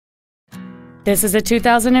This is a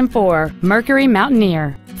 2004 Mercury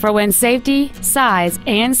Mountaineer for when safety, size,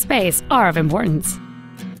 and space are of importance.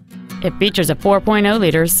 It features a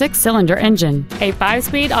 4.0-liter six-cylinder engine, a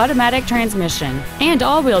 5-speed automatic transmission, and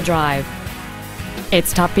all-wheel drive.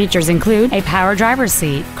 Its top features include a power driver's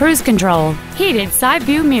seat, cruise control, heated side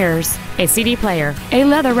view mirrors, a CD player, a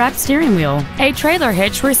leather-wrapped steering wheel, a trailer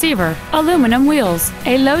hitch receiver, aluminum wheels,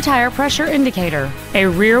 a low tire pressure indicator, a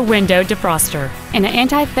rear window defroster, and an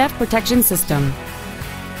anti-theft protection system.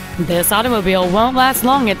 This automobile won't last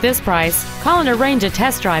long at this price. Call and arrange a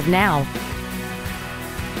test drive now.